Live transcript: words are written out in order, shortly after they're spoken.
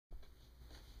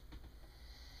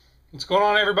What's going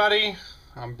on, everybody?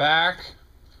 I'm back,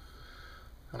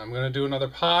 and I'm going to do another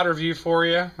pod review for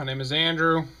you. My name is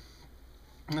Andrew,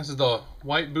 and this is the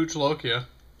white Bhut Jolokia.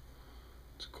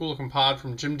 It's a cool looking pod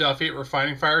from Jim Duffy at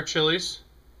Refining Fire Chiles.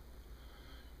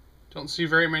 Don't see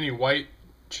very many white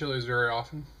chilies very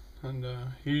often, and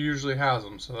he usually has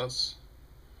them, so it's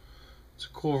a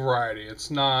cool variety. The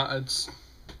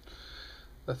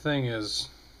thing is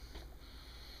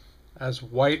as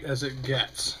white as it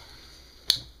gets.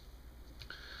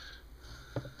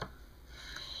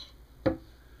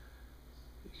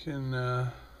 You can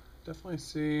definitely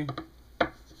see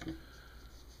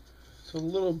it's a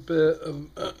little bit of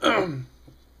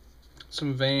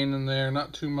some vein in there,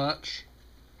 not too much.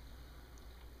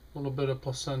 A little bit of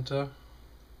placenta.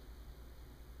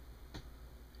 You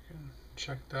can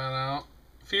check that out.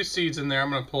 A few seeds in there. I'm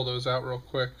going to pull those out real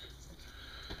quick.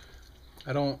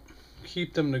 I don't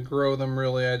keep them to grow them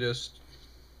really. I just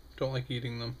don't like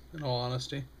eating them, in all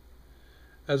honesty.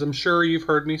 As I'm sure you've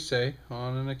heard me say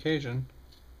on an occasion.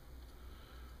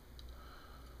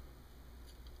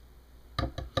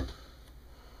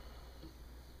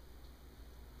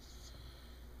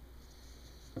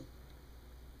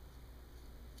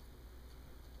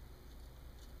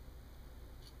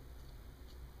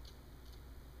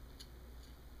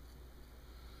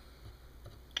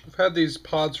 I've had these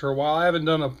pods for a while. I haven't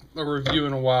done a review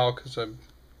in a while because and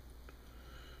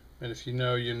if you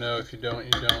know, you know. If you don't,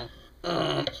 you don't.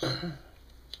 I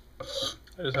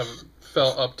just haven't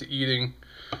felt up to eating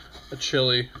a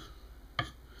chili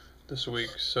this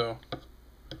week, so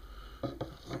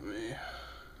let me.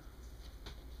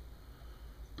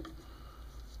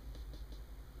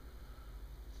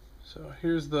 So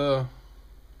here's the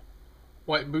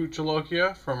white Bhut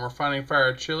Jolokia from Refining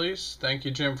Fire Chiles. Thank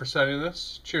you, Jim, for sending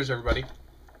this. Cheers, everybody.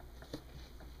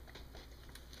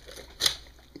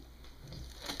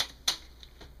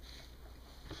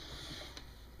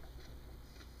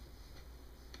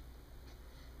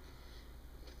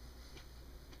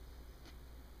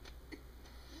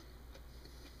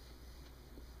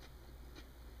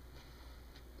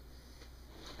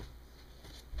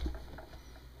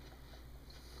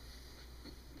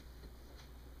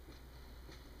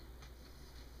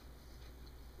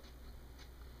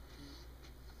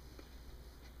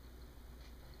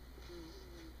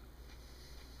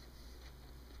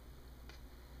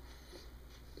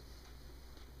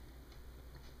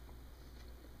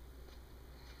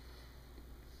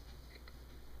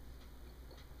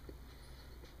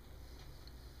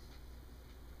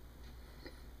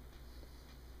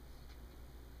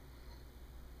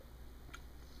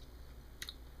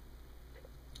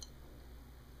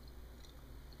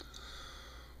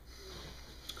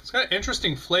 It's got an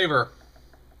interesting flavor.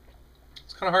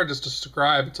 It's kind of hard to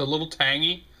describe. It's a little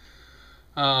tangy.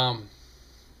 The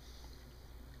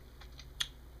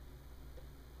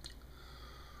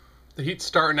heat's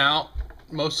starting out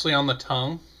mostly on the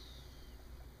tongue.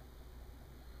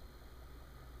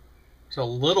 There's a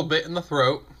little bit in the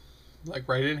throat, like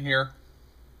right in here.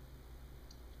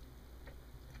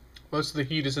 Most of the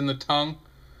heat is in the tongue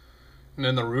and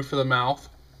in the roof of the mouth.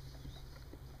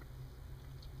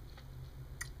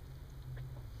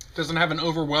 Doesn't have an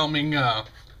overwhelming a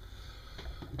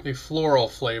floral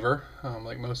flavor,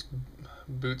 like most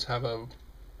Bhuts have a.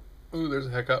 Ooh, there's a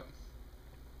hiccup.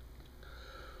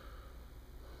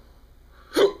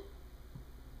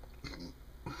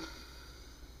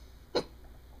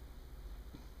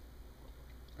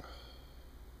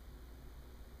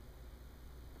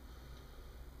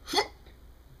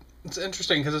 It's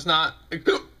interesting because it's not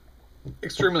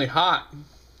extremely hot.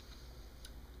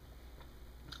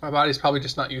 My body's probably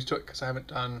just not used to it because I haven't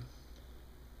done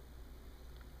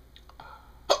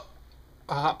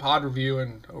a hot pod review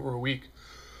in over a week.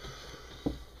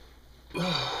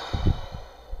 I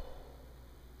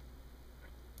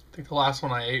think the last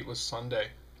one I ate was Sunday.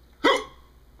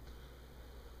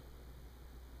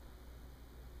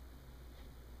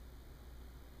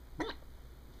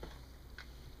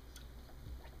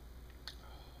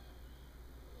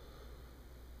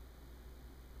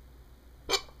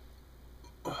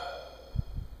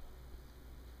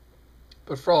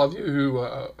 But for all of you who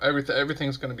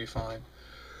everything's going to be fine.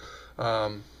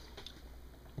 We're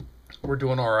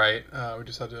doing all right. We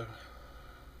just had to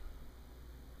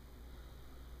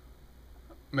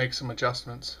make some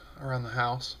adjustments around the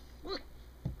house.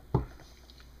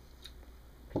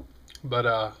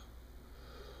 But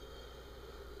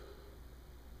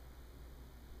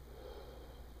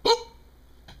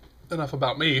enough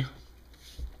about me.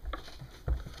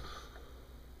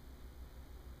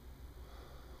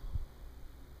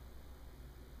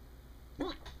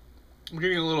 I'm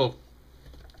getting a little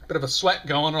bit of a sweat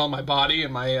going on my body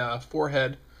and my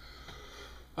forehead.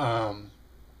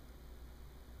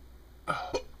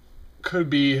 Could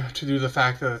be to do the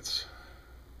fact that it's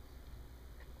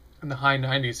in the high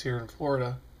 90s here in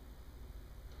Florida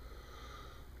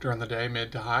during the day,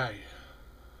 mid to high.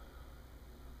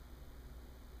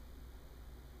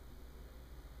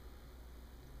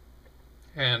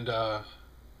 And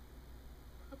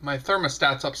my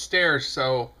thermostat's upstairs,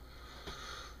 so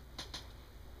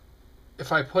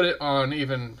if I put it on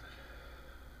even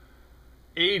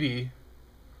 80,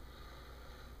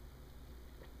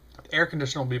 the air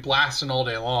conditioner will be blasting all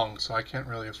day long, so I can't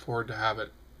really afford to have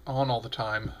it on all the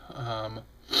time.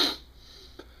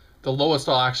 The lowest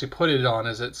I'll actually put it on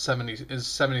is at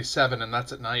 77, and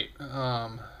that's at night,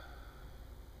 to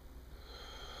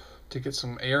get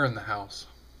some air in the house.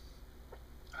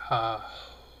 I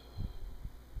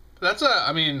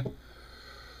mean,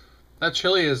 that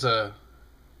chili it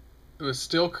was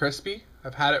still crispy.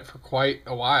 I've had it for quite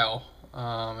a while,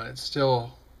 and it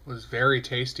still was very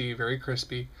tasty, very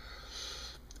crispy.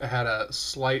 It had a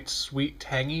slight sweet,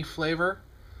 tangy flavor.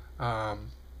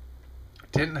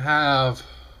 Didn't have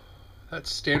that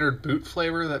standard boot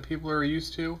flavor that people are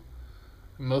used to.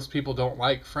 Most people don't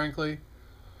like, frankly.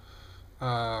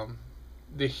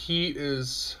 The heat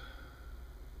is,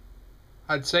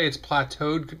 I'd say it's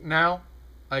plateaued now.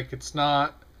 Like, it's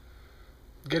not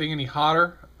getting any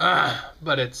hotter,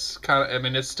 but it's kind of, I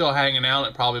mean, it's still hanging out.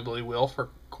 It probably will for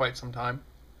quite some time.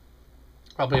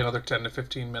 Probably another 10 to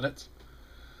 15 minutes.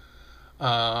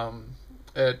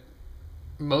 It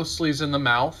mostly is in the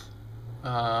mouth.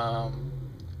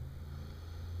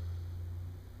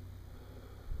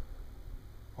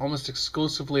 Almost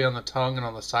exclusively on the tongue and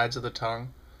on the sides of the tongue.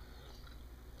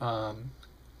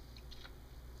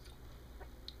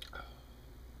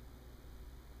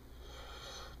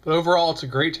 But overall, it's a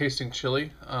great tasting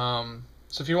chili. So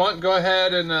if you want, go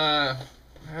ahead and I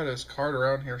had his card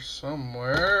around here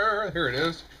somewhere. Here it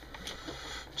is.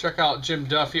 Check out Jim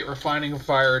Duffy at Refining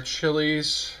Fire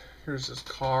Chilies. Here's his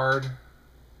card.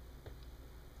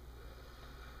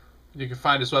 You can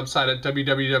find his website at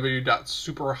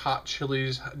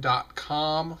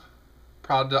www.superhotchilies.com.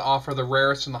 Proud to offer the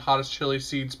rarest and the hottest chili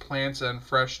seeds, plants, and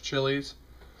fresh chilies.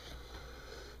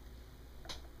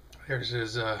 Here's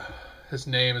his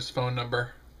name, his phone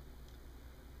number.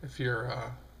 If you're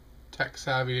tech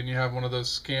savvy and you have one of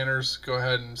those scanners, go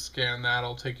ahead and scan that.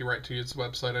 It'll take you right to his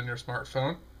website on your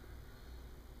smartphone.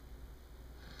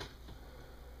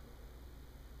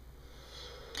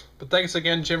 But thanks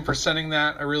again, Jim, for sending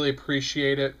that. I really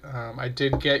appreciate it. I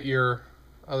did get your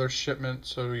other shipment,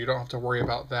 so you don't have to worry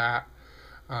about that.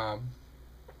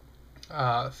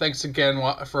 Thanks again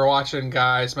for watching,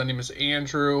 guys. My name is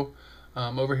Andrew.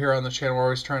 Over here on the channel, we're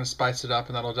always trying to spice it up,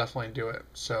 and that'll definitely do it.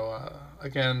 So,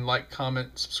 again, like,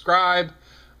 comment, subscribe,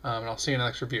 and I'll see you in the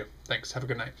next review. Thanks. Have a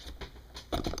good night.